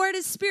going to pour out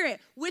his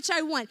spirit, which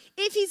I want,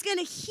 if he's going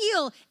to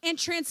heal and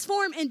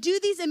transform and do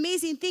these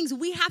amazing things,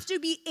 we have to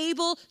be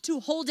able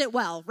to hold it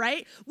well,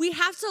 right? We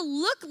have to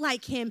look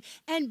like him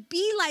and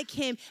be like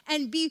him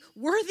and be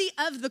worthy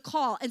of the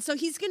call. And so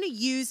he's going to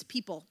use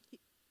people.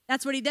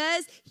 That's what he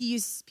does. He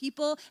uses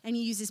people and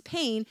he uses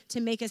pain to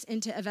make us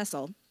into a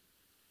vessel.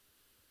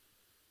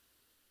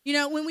 You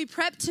know, when we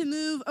prepped to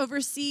move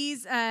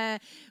overseas,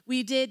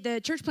 we did the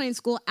church planting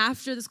school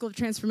after the School of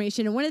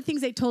Transformation. And one of the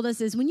things they told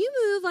us is when you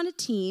move on a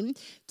team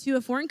to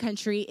a foreign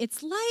country,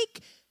 it's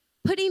like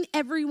putting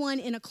everyone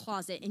in a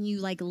closet and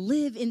you like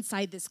live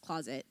inside this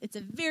closet. It's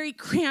a very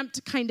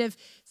cramped kind of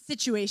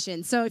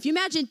situation. So if you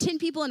imagine 10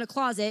 people in a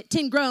closet,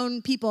 10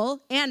 grown people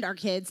and our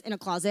kids in a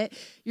closet,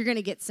 you're going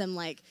to get some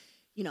like,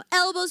 you know,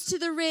 elbows to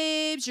the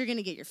ribs. You're going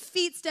to get your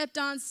feet stepped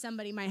on.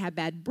 Somebody might have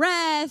bad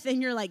breath.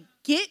 And you're like,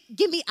 get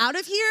me out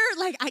of here.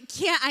 Like, I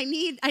can't, I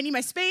need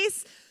my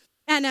space.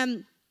 And I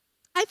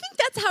think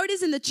that's how it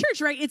is in the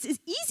church, right? It's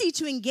easy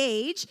to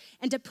engage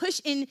and to push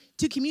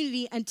into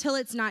community until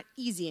it's not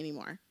easy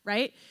anymore,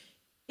 right?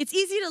 It's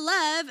easy to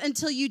love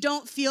until you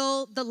don't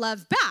feel the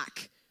love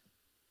back.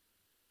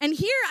 And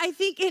here, I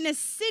think in a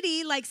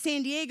city like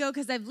San Diego,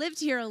 because I've lived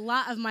here a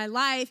lot of my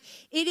life,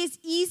 it is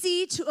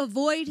easy to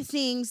avoid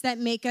things that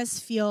make us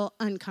feel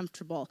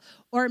uncomfortable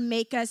or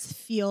make us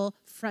feel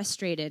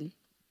frustrated.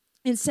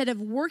 Instead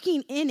of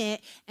working in it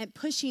and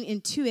pushing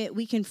into it,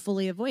 we can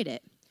fully avoid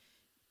it.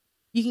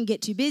 You can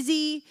get too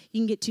busy,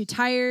 you can get too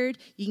tired,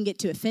 you can get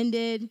too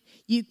offended,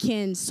 you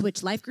can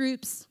switch life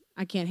groups.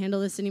 I can't handle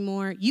this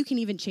anymore. You can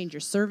even change your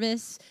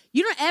service.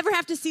 You don't ever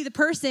have to see the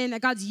person that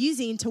God's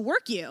using to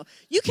work you.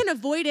 You can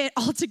avoid it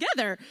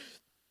altogether.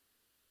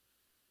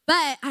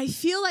 But I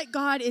feel like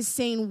God is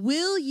saying,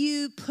 will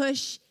you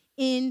push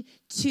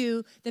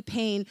into the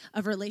pain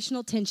of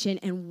relational tension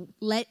and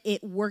let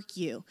it work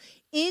you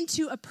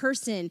into a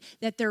person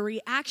that their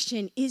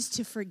reaction is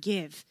to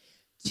forgive,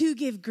 to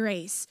give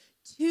grace,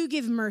 to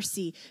give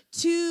mercy,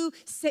 to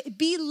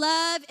be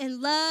love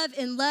and love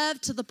and love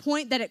to the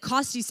point that it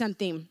costs you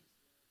something.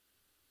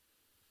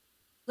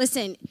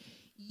 Listen,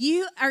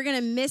 you are going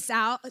to miss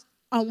out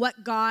on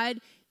what God,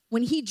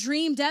 when he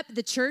dreamed up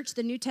the church,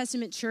 the New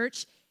Testament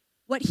church,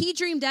 what he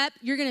dreamed up,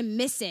 you're going to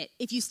miss it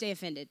if you stay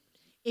offended.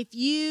 If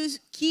you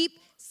keep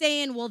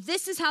saying, well,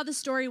 this is how the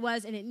story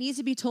was and it needs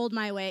to be told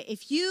my way.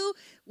 If you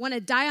want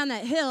to die on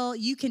that hill,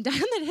 you can die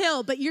on that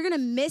hill, but you're going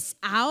to miss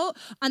out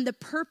on the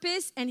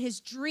purpose and his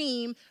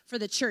dream for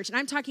the church. And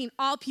I'm talking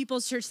All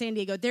People's Church San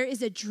Diego. There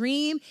is a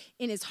dream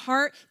in his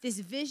heart, this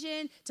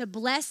vision to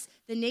bless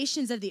the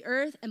nations of the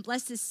earth and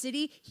bless this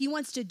city. He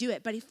wants to do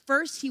it, but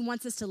first he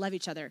wants us to love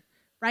each other.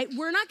 Right?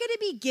 We're not going to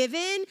be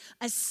given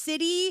a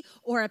city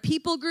or a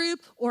people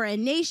group or a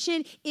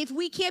nation if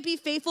we can't be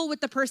faithful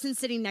with the person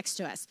sitting next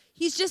to us.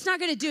 He's just not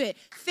going to do it.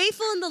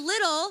 Faithful in the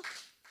little,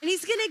 and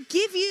he's going to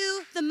give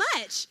you the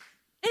much.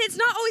 And it's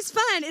not always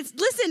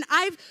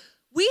fun.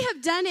 We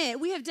have done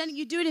it. We have done it.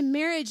 You do it in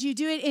marriage. You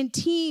do it in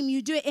team.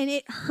 You do it, and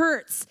it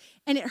hurts.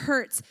 And it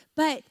hurts.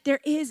 But there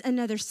is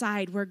another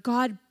side where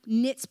God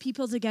knits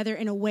people together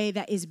in a way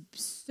that is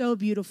so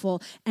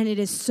beautiful, and it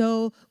is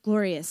so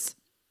glorious.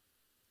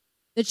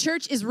 The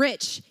church is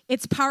rich,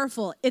 it's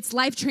powerful, it's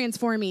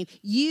life-transforming.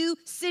 You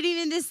sitting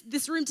in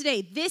this room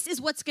today, this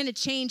is what's going to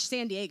change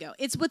San Diego.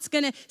 It's what's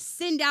going to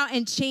send out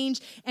and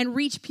change and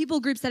reach people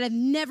groups that have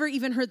never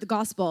even heard the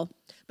gospel.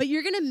 But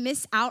you're going to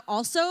miss out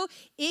also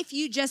if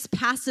you just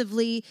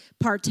passively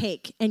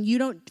partake and you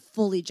don't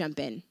fully jump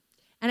in.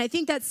 And I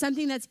think that's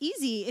something that's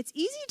easy. It's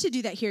easy to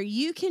do that here.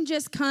 You can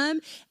just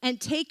come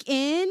and take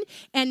in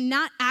and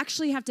not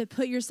actually have to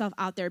put yourself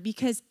out there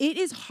because it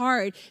is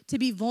hard to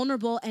be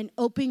vulnerable and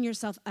open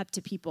yourself up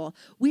to people.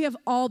 We have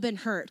all been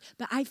hurt,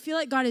 but I feel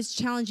like God is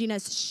challenging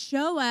us.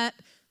 Show up,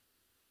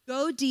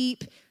 go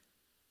deep,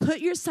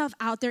 put yourself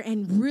out there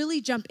and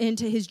really jump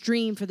into his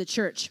dream for the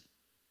church.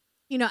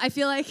 You know, I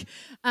feel like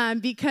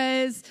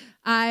because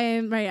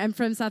I'm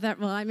from South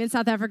Africa. Well, I'm in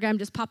South Africa. I'm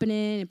just popping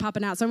in and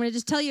popping out. So I'm going to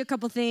just tell you a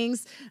couple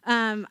things.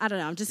 I don't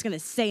know. I'm just going to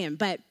say them.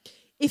 But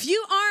if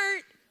you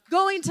aren't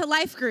going to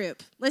life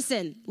group,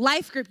 listen,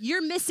 life group,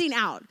 you're missing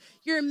out.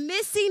 You're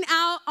missing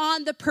out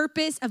on the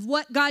purpose of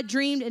what God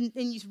dreamed. And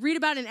you read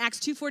about it in Acts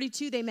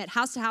 2:42, they met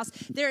house to house.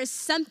 There is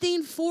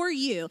something for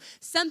you,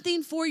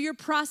 something for your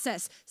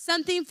process,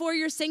 something for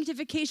your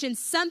sanctification,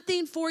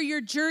 something for your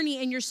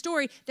journey and your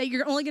story that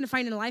you're only going to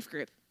find in a life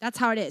group. That's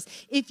how it is.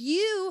 If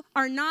you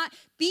are not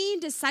being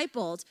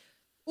discipled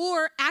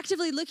or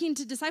actively looking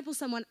to disciple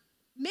someone,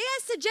 may I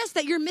suggest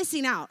that you're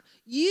missing out.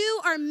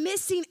 You are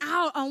missing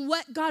out on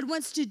what God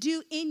wants to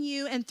do in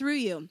you and through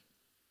you.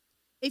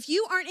 If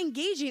you aren't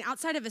engaging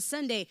outside of a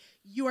Sunday,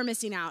 you are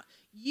missing out.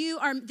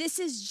 This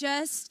is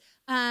just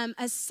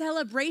a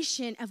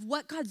celebration of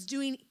what God's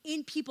doing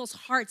in people's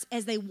hearts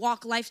as they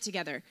walk life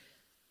together.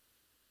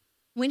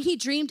 when he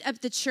dreamed up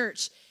the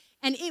church.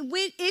 And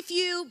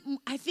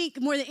I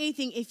think more than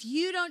anything, if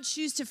you don't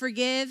choose to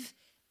forgive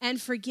and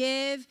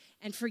forgive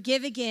and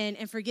forgive again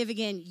and forgive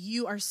again,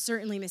 you are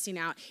certainly missing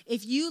out.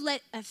 If you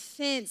let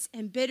offense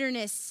and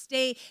bitterness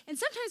stay, and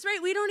sometimes, right,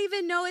 we don't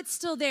even know it's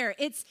still there.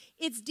 It's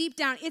deep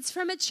down. It's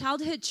from a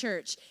childhood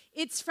church.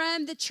 It's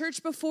from the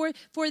church before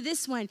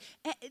this one.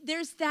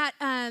 There's that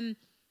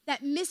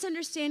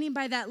misunderstanding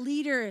by that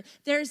leader.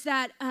 There's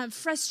that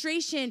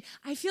frustration.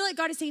 I feel like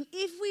God is saying,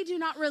 if we do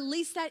not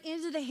release that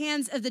into the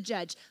hands of the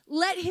judge,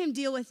 let him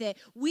deal with it,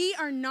 we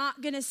are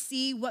not going to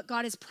see what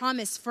God has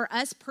promised for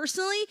us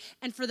personally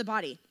and for the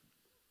body.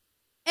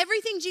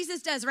 Everything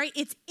Jesus does, right?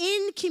 It's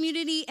in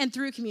community and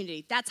through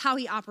community. That's how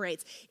he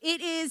operates.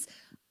 It is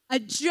a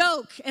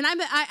joke, and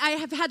I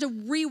have had to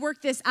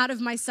rework this out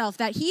of myself,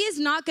 that he is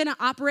not going to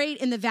operate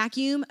in the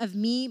vacuum of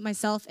me,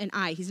 myself, and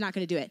I. He's not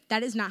going to do it.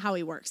 That is not how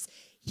he works.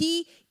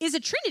 He is a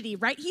Trinity,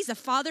 right? He's a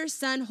Father,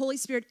 Son, Holy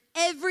Spirit.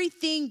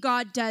 Everything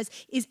God does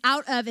is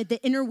out of the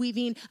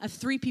interweaving of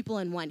three people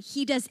in one.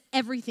 He does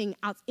everything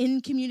out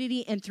in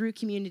community and through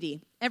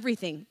community.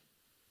 Everything.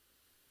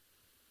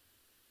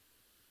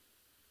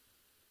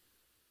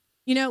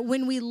 You know,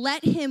 when we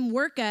let him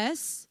work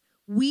us,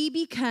 we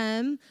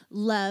become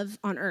love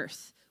on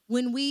earth.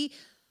 When we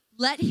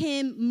let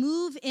him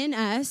move in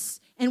us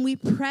and we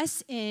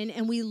press in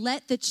and we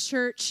let the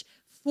church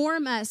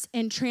form us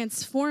and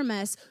transform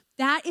us,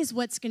 that is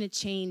what's going to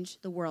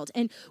change the world.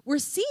 And we're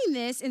seeing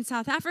this in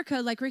South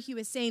Africa, like Ricky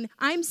was saying.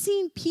 I'm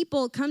seeing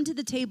people come to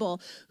the table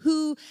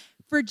who,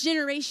 for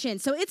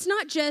generations, so it's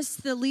not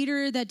just the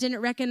leader that didn't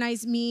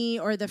recognize me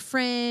or the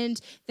friend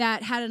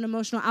that had an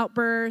emotional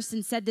outburst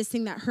and said this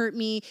thing that hurt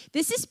me.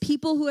 This is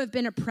people who have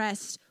been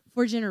oppressed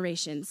for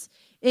generations.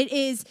 It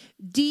is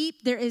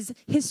deep. There is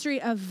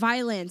history of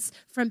violence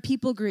from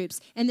people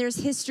groups, and there's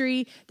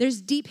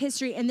deep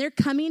history, and they're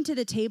coming to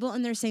the table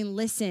and they're saying,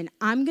 listen,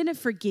 I'm going to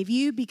forgive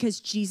you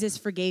because Jesus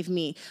forgave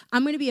me.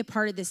 I'm going to be a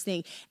part of this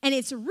thing. And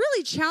it's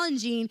really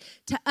challenging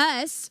to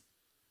us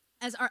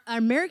as our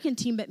American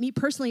team, but me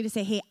personally, to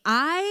say, hey,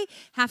 I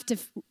got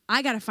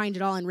to find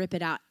it all and rip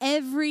it out.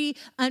 Every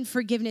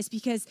unforgiveness,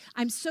 because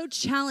I'm so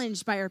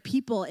challenged by our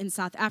people in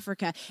South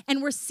Africa.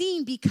 And we're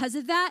seeing, because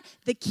of that,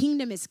 the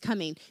kingdom is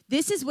coming.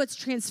 This is what's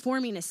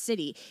transforming a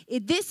city.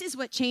 This is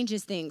what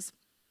changes things.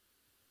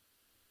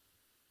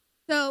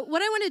 So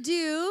what I want to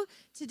do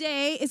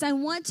today is I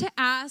want to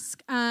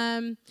ask,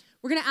 we're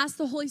going to ask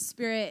the Holy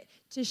Spirit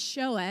to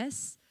show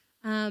us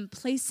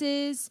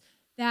places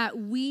that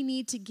we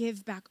need to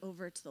give back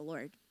over to the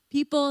Lord.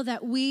 People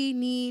that we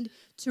need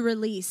to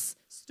release.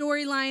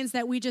 Storylines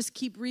that we just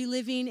keep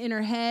reliving in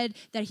our head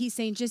that he's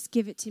saying, just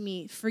give it to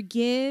me.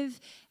 Forgive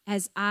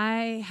as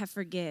I have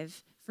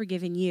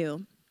forgiven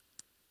you.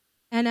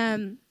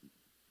 And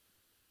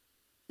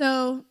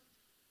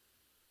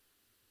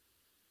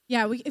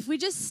if we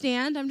just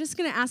stand, I'm just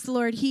going to ask the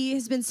Lord. He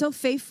has been so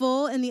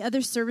faithful in the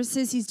other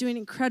services. He's doing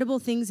incredible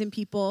things in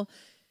people.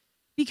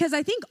 Because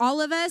I think all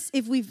of us,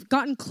 if we've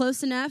gotten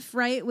close enough,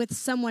 right, with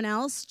someone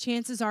else,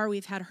 chances are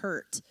we've had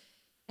hurt.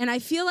 And I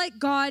feel like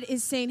God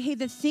is saying, hey,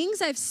 the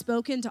things I've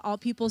spoken to All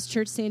People's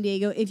Church San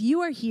Diego, if you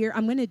are here,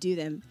 I'm going to do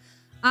them.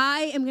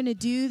 I am going to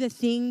do the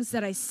things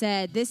that I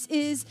said. This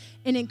is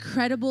an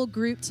incredible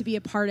group to be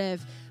a part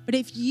of. But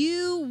if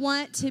you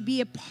want to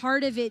be a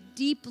part of it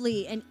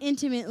deeply and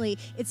intimately,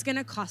 it's going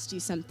to cost you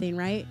something,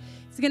 right?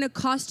 It's going to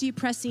cost you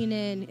pressing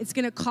in. It's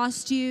going to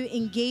cost you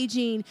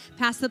engaging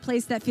past the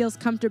place that feels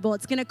comfortable.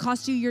 It's going to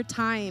cost you your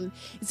time.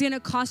 It's going to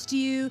cost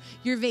you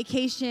your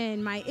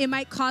vacation. It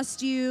might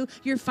cost you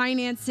your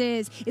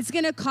finances. It's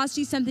going to cost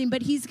you something,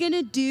 but he's going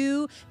to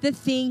do the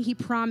thing he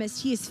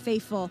promised. He is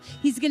faithful.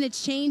 He's going to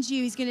change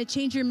you. He's going to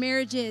change your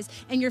marriages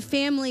and your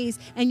families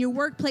and your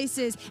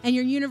workplaces and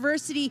your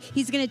university.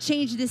 He's going to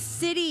change the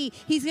city.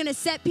 He's going to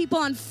set people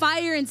on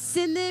fire and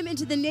send them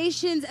into the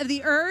nations of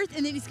the earth,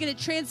 and then he's going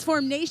to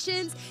transform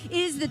nations. It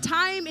is the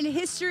time in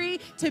history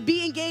to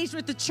be engaged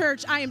with the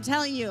church. I am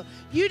telling you,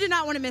 you do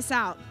not want to miss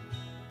out.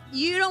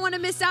 You don't want to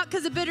miss out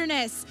because of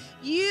bitterness.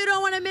 You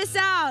don't want to miss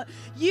out.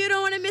 You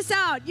don't want to miss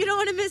out. You don't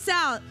want to miss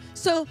out.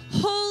 So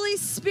Holy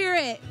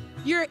Spirit,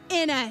 you're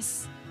in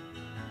us.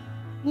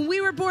 When we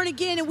were born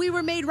again and we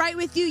were made right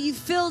with you, you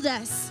filled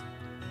us.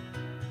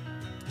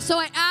 So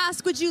I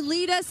ask, would you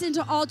lead us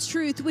into all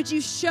truth? Would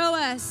you show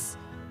us?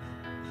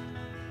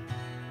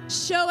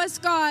 Show us,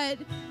 God,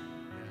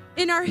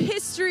 in our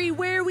history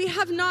where we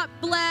have not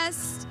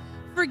blessed,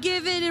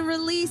 forgiven, and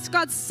released.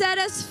 God, set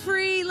us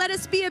free. Let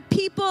us be a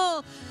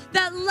people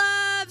that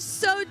love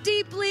so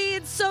deeply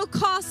and so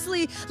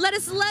costly. Let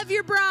us love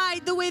your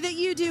bride the way that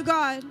you do,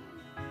 God.